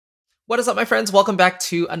What is up, my friends? Welcome back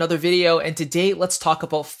to another video, and today let's talk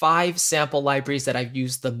about 5 sample libraries that I've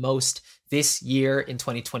used the most this year in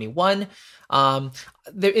 2021. In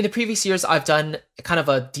the previous years, I've done kind of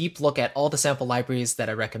a deep look at all the sample libraries that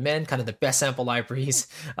I recommend, kind of the best sample libraries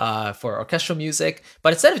for orchestral music.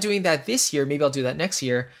 But instead of doing that this year, maybe I'll do that next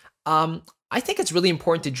year. I think it's really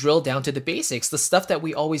important to drill down to the basics, the stuff that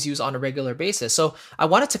we always use on a regular basis. So I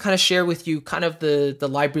wanted to kind of share with you kind of the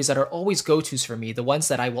libraries that are always go-tos for me, the ones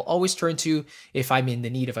that I will always turn to if I'm in the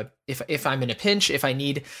need of if I'm in a pinch, if I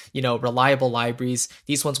need, reliable libraries.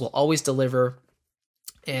 These ones will always deliver.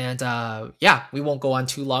 And yeah, we won't go on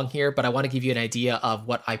too long here, but I want to give you an idea of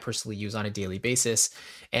what I personally use on a daily basis.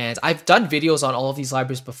 And I've done videos on all of these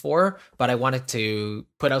libraries before, but I wanted to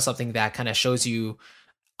put out something that kind of shows you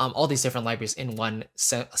all these different libraries in one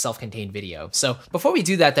self-contained video. So before we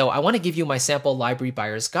do that though, I want to give you my sample library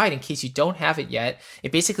buyer's guide in case you don't have it yet.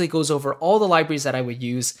 It basically goes over all the libraries that I would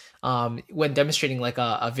use when demonstrating like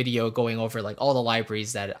a video going over like all the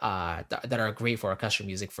libraries that are great for orchestral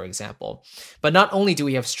music, for example. But not only do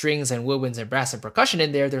we have strings and woodwinds and brass and percussion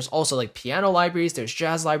in there, there's also like piano libraries, there's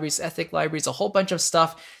jazz libraries, ethnic libraries, a whole bunch of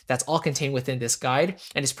stuff that's all contained within this guide.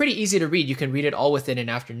 And it's pretty easy to read. You can read it all within an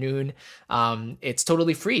afternoon. It's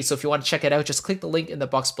totally free. So if you want to check it out, just click the link in the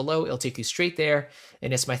box below. It'll take you straight there.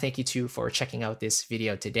 And it's my thank you too for checking out this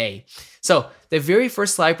video today. So the very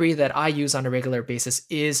first library that I use on a regular basis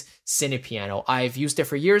is Cinepiano. I've used it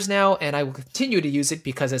for years now, and I will continue to use it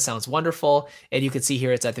because it sounds wonderful. And you can see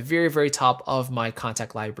here, it's at the very, very top of my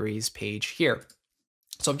contact libraries page here.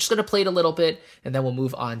 So I'm just going to play it a little bit, and then we'll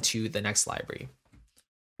move on to the next library.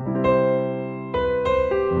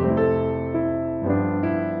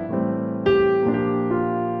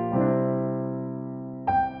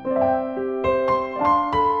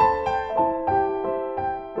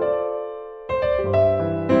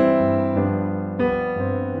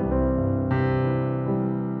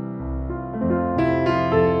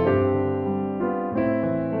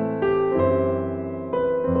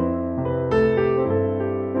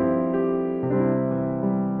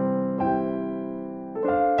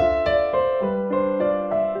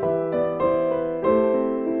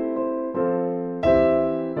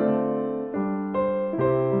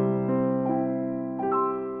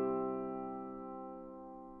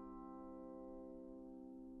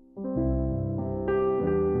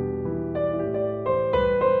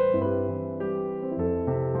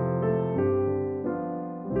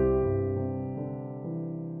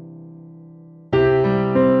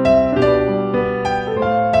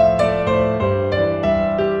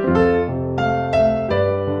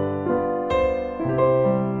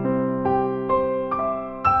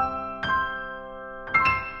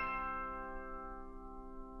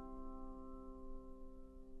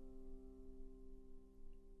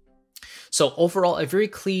 So overall, a very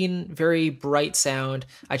clean, very bright sound.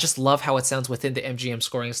 I just love how it sounds within the MGM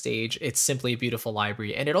scoring stage. It's simply a beautiful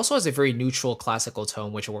library. And it also has a very neutral classical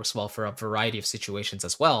tone, which works well for a variety of situations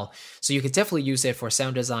as well. So you could definitely use it for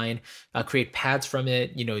sound design, create pads from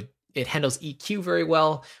it. It handles EQ very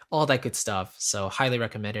well, all that good stuff. So highly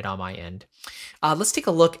recommended on my end. Let's take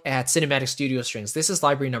a look at Cinematic Studio Strings. This is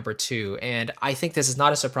library number 2. And I think this is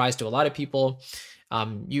not a surprise to a lot of people.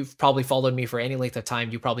 You've probably followed me for any length of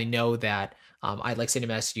time. You probably know that I like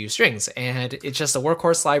Cinematic Studio Strings, and it's just a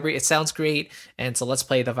workhorse library. It sounds great. And so let's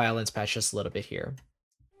play the violins patch just a little bit here.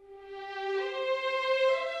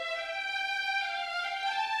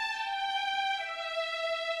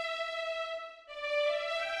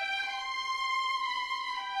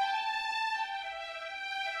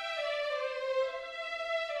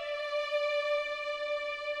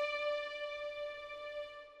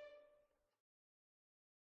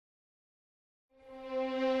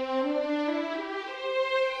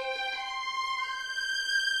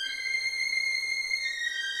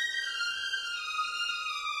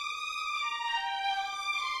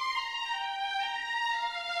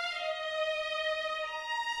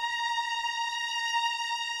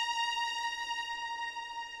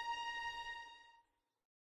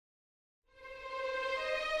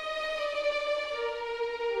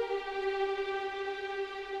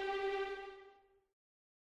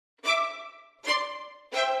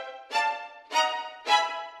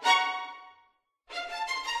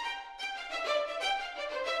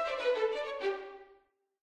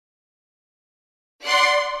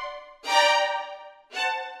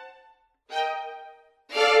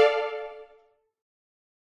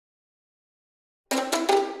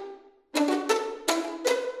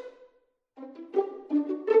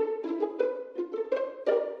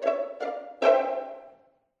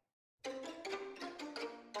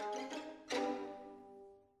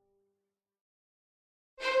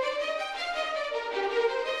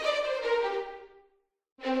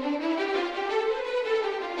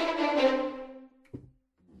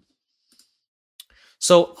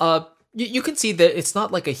 So you can see that it's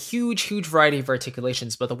not like a huge variety of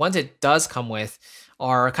articulations, but the ones it does come with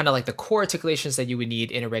are kind of like the core articulations that you would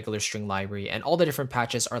need in a regular string library, and all the different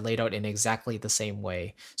patches are laid out in exactly the same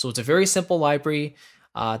way. So it's a very simple library.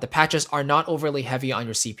 The patches are not overly heavy on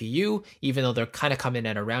your CPU, even though they're kind of coming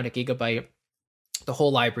at around a gigabyte. The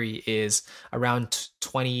whole library is around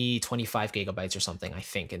 25 gigabytes or something, I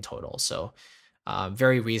think, in total. So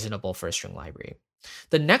very reasonable for a string library.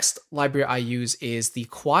 The next library I use is the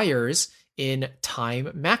choirs in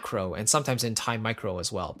time macro and sometimes in time micro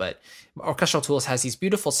as well. But Orchestral Tools has these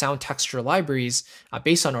beautiful sound texture libraries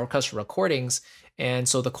based on orchestral recordings. And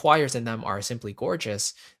so the choirs in them are simply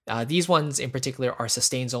gorgeous. These ones in particular are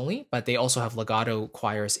sustains only, but they also have legato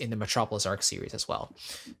choirs in the Metropolis Arc series as well.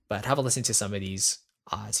 But have a listen to some of these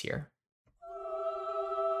Ahs here.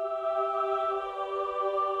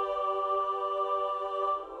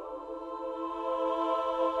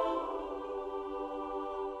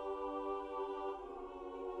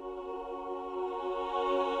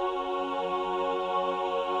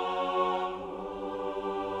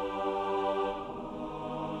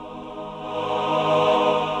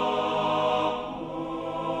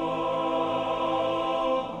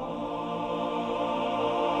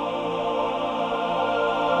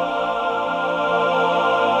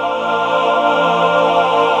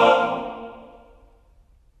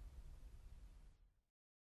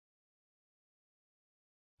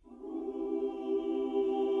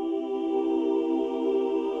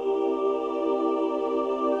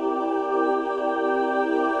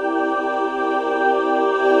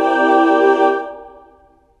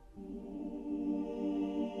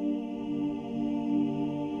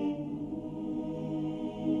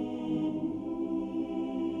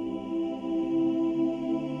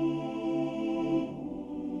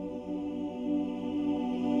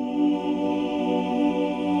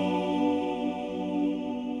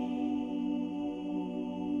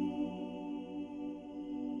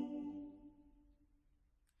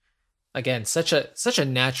 Again, such a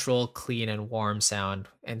natural, clean, and warm sound,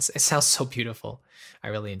 and it sounds so beautiful. I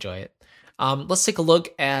really enjoy it. Let's take a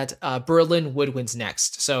look at Berlin woodwinds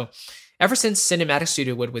next. So, ever since Cinematic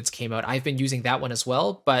Studio Woodwinds came out, I've been using that one as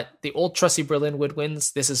well. But the old trusty Berlin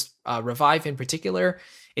woodwinds, this is Revive in particular.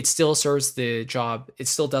 It still serves the job. It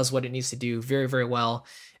still does what it needs to do very well,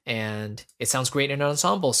 and it sounds great in an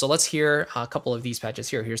ensemble. So let's hear a couple of these patches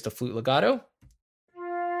here. Here's the flute legato.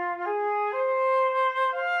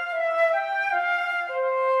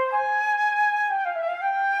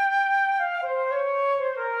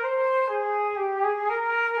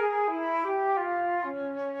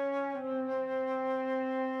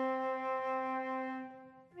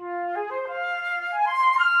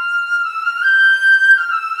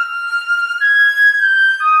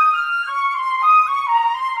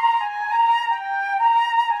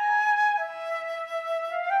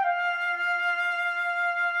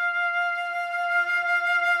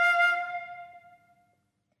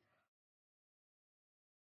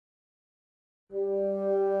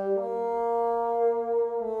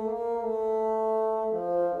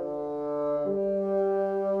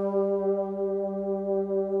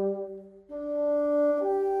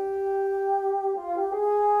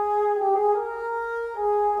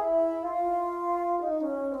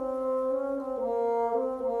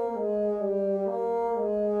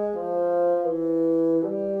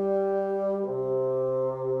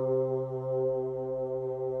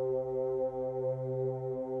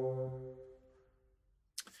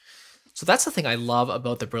 So that's the thing I love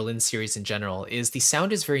about the Berlin series in general is the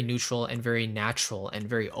sound is very neutral and very natural and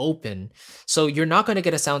very open. So you're not going to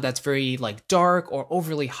get a sound that's very like dark or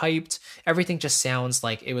overly hyped. Everything just sounds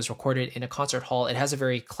like it was recorded in a concert hall. It has a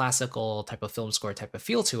very classical type of film score type of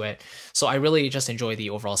feel to it. So I really just enjoy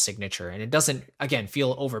the overall signature, and it doesn't, again,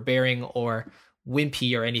 feel overbearing or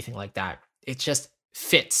wimpy or anything like that. It just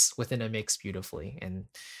fits within a mix beautifully, and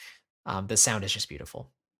the sound is just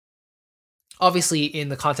beautiful. Obviously, in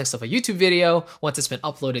the context of a YouTube video, once it's been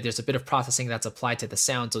uploaded, there's a bit of processing that's applied to the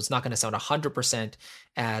sound, so it's not going to sound 100%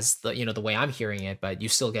 as the way I'm hearing it, but you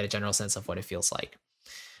still get a general sense of what it feels like.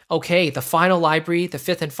 Okay, the final library, the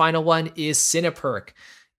fifth and final one, is Cineperc.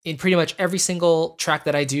 In pretty much every single track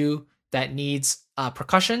that I do that needs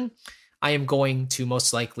percussion, I am going to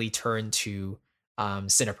most likely turn to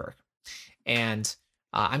Cineperc. And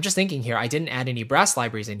I'm just thinking here, I didn't add any brass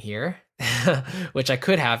libraries in here, which I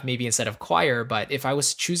could have maybe instead of choir, but if I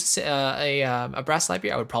was to choose a brass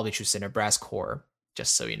library, I would probably choose Cinebrass Core,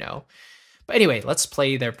 just so you know. But anyway, let's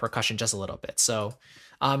play their percussion just a little bit. So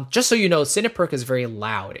just so you know, Cineperc is very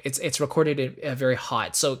loud. It's recorded very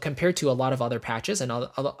hot. So compared to a lot of other patches and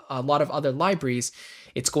a lot of other libraries,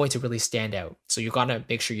 it's going to really stand out. So you gotta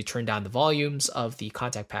make sure you turn down the volumes of the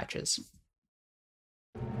contact patches.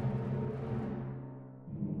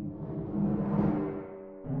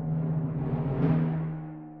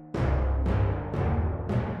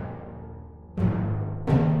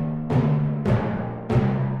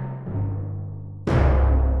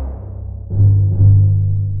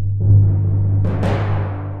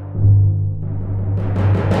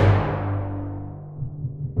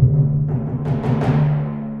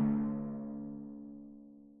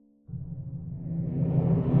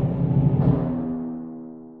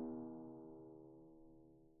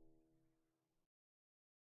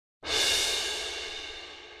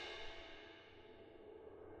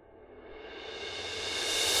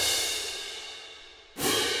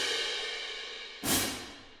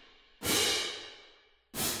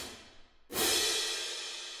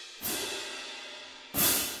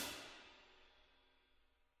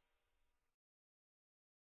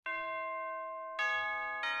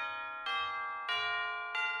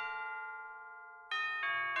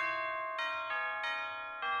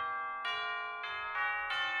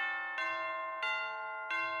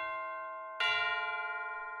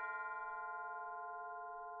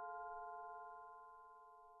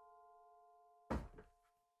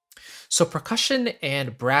 So percussion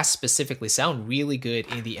and brass specifically sound really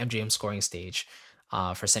good in the MJM scoring stage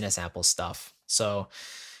for Cinesample stuff. So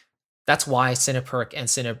that's why Cineperc and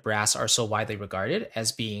Cinebrass are so widely regarded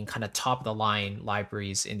as being kind of top of the line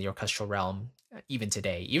libraries in the orchestral realm even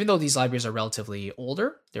today. Even though these libraries are relatively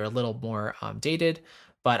older, they're a little more dated,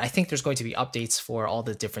 but I think there's going to be updates for all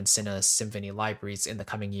the different Cine Symphony libraries in the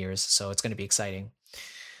coming years, so it's going to be exciting.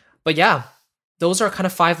 But yeah, those are kind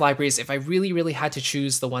of 5 libraries. If I really, really had to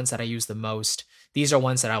choose the ones that I use the most, these are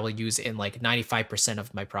ones that I will use in like 95%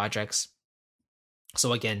 of my projects.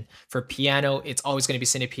 So again, for piano, it's always going to be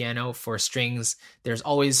Cine Piano. For strings, there's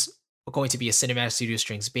always going to be a Cinematic Studio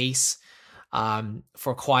Strings bass.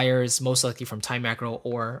 For choirs, most likely from Time Macro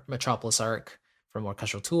or Metropolis Arc from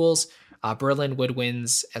Orchestral Tools. Berlin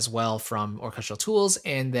Woodwinds as well from Orchestral Tools.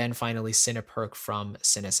 And then finally Cineperc from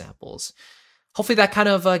Cinesamples. Hopefully that kind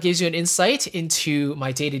of gives you an insight into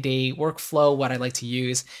my day-to-day workflow, what I like to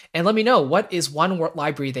use. And let me know, what is one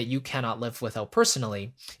library that you cannot live without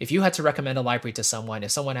personally? If you had to recommend a library to someone,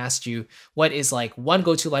 if someone asked you what is like one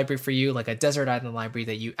go-to library for you, like a desert island library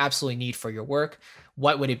that you absolutely need for your work,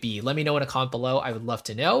 what would it be? Let me know in a comment below. I would love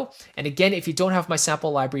to know. And again, if you don't have my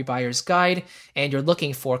sample library buyer's guide and you're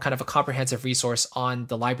looking for kind of a comprehensive resource on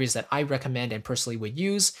the libraries that I recommend and personally would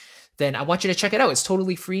use, then I want you to check it out. It's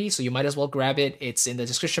totally free, so you might as well grab it. It's in the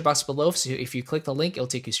description box below, so if you click the link, it'll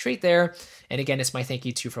take you straight there. And again, it's my thank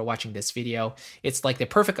you too for watching this video. It's like the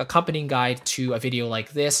perfect accompanying guide to a video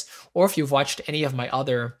like this, or if you've watched any of my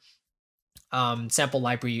other sample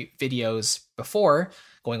library videos before,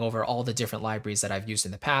 going over all the different libraries that I've used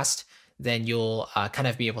in the past, then you'll kind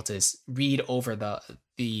of be able to read over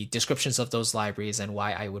the descriptions of those libraries and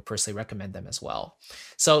why I would personally recommend them as well.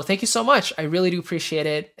 So thank you so much. I really do appreciate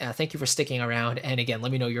it. Thank you for sticking around. And again,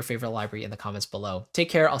 let me know your favorite library in the comments below.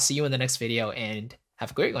 Take care. I'll see you in the next video and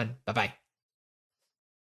have a great one. Bye-bye.